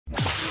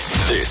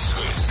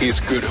This is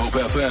Good Hope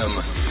FM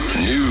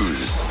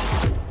News.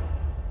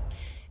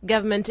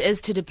 Government is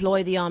to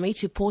deploy the army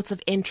to ports of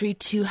entry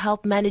to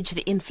help manage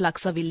the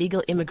influx of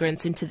illegal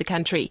immigrants into the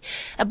country.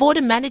 A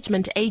border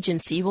management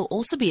agency will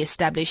also be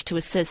established to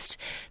assist.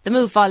 The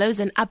move follows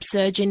an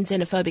upsurge in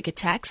xenophobic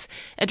attacks.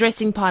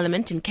 Addressing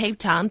Parliament in Cape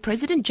Town,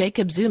 President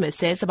Jacob Zuma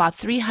says about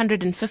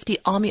 350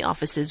 army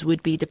officers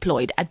would be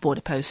deployed at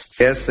border posts.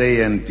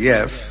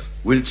 SANDF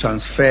will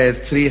transfer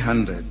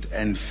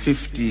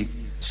 350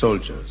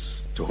 soldiers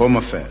to Home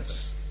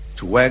Affairs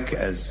to work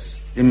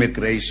as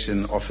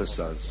immigration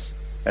officers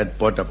at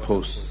border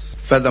posts.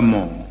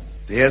 Furthermore,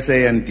 the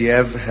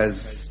SANDF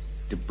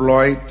has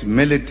deployed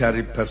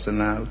military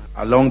personnel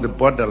along the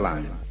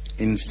borderline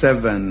in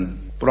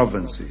 7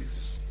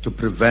 provinces to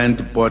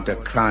prevent border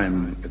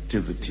crime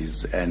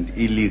activities and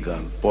illegal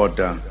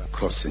border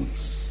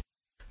crossings.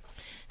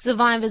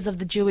 Survivors of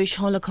the Jewish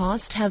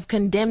Holocaust have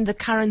condemned the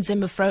current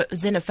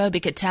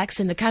xenophobic attacks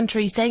in the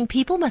country, saying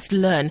people must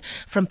learn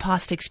from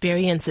past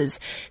experiences.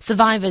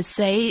 Survivors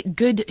say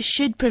good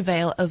should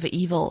prevail over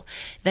evil.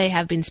 They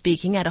have been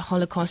speaking at a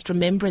Holocaust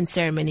remembrance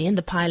ceremony in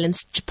the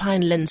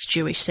Pinelands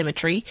Jewish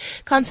Cemetery.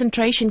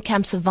 Concentration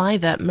camp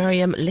survivor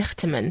Miriam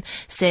Lichterman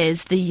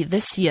says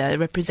this year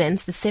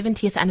represents the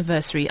 70th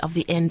anniversary of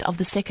the end of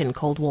the Second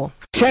Cold War.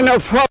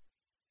 Xenophobia,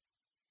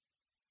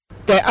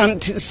 the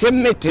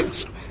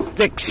anti-Semitism,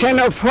 the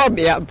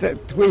xenophobia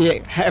that we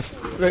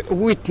have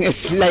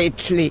witnessed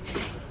lately,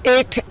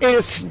 it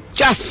is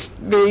just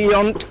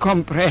beyond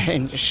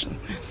comprehension.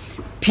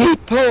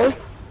 People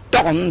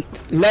don't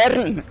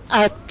learn.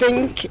 I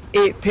think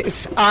it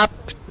is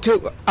up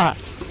to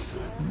us,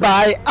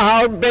 by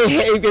our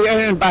behavior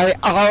and by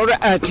our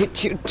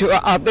attitude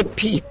to other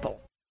people.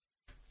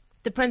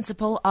 The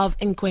principal of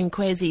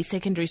Nkwenkwezi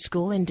Secondary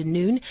School in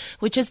Dunoon,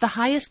 which is the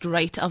highest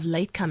rate of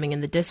late coming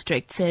in the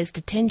district, says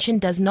detention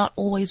does not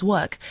always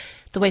work.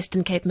 The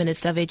Western Cape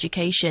Minister of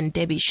Education,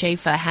 Debbie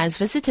Schaefer, has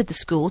visited the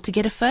school to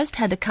get a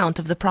first-hand account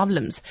of the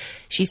problems.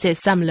 She says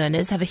some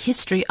learners have a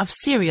history of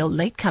serial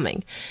late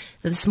coming.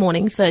 This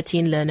morning,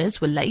 13 learners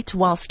were late,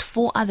 whilst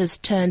 4 others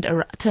turned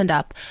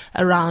up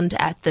around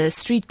at the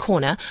street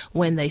corner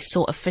when they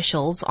saw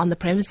officials on the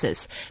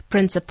premises.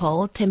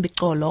 Principal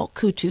Tembikolo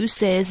Kutu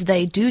says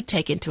they do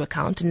take into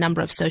account a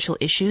number of social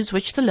issues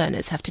which the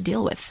learners have to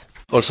deal with.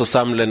 Also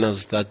some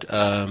learners that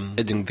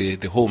heading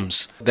the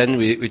homes. Then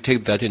we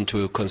take that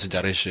into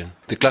consideration.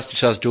 The class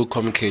teachers do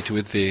communicate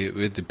with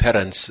the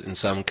parents in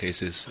some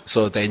cases,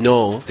 so they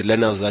know the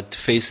learners that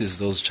faces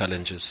those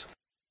challenges.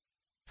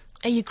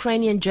 A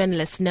Ukrainian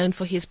journalist known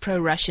for his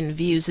pro-Russian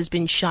views has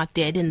been shot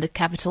dead in the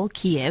capital,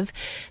 Kiev.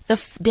 The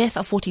death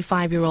of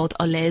 45-year-old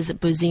Oles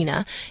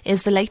Buzina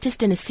is the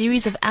latest in a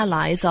series of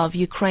allies of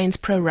Ukraine's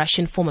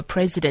pro-Russian former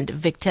president,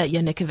 Viktor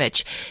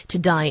Yanukovych, to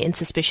die in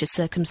suspicious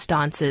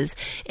circumstances.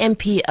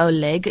 MP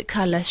Oleg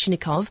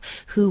Kalashnikov,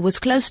 who was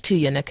close to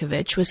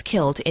Yanukovych, was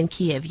killed in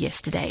Kiev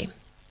yesterday.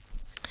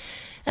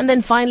 And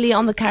then finally,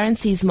 on the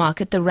currencies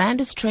market, the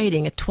rand is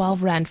trading at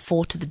 12 rand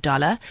 4 to the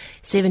dollar,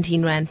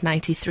 17 rand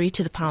 93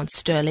 to the pound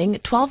sterling,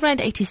 12 rand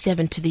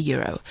 87 to the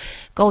euro.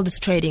 Gold is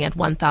trading at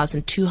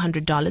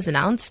 $1,200 an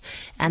ounce,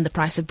 and the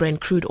price of Brent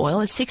crude oil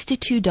is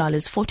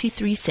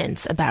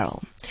 $62.43 a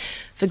barrel.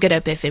 For Good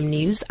Hope FM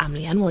News, I'm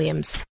Leanne Williams.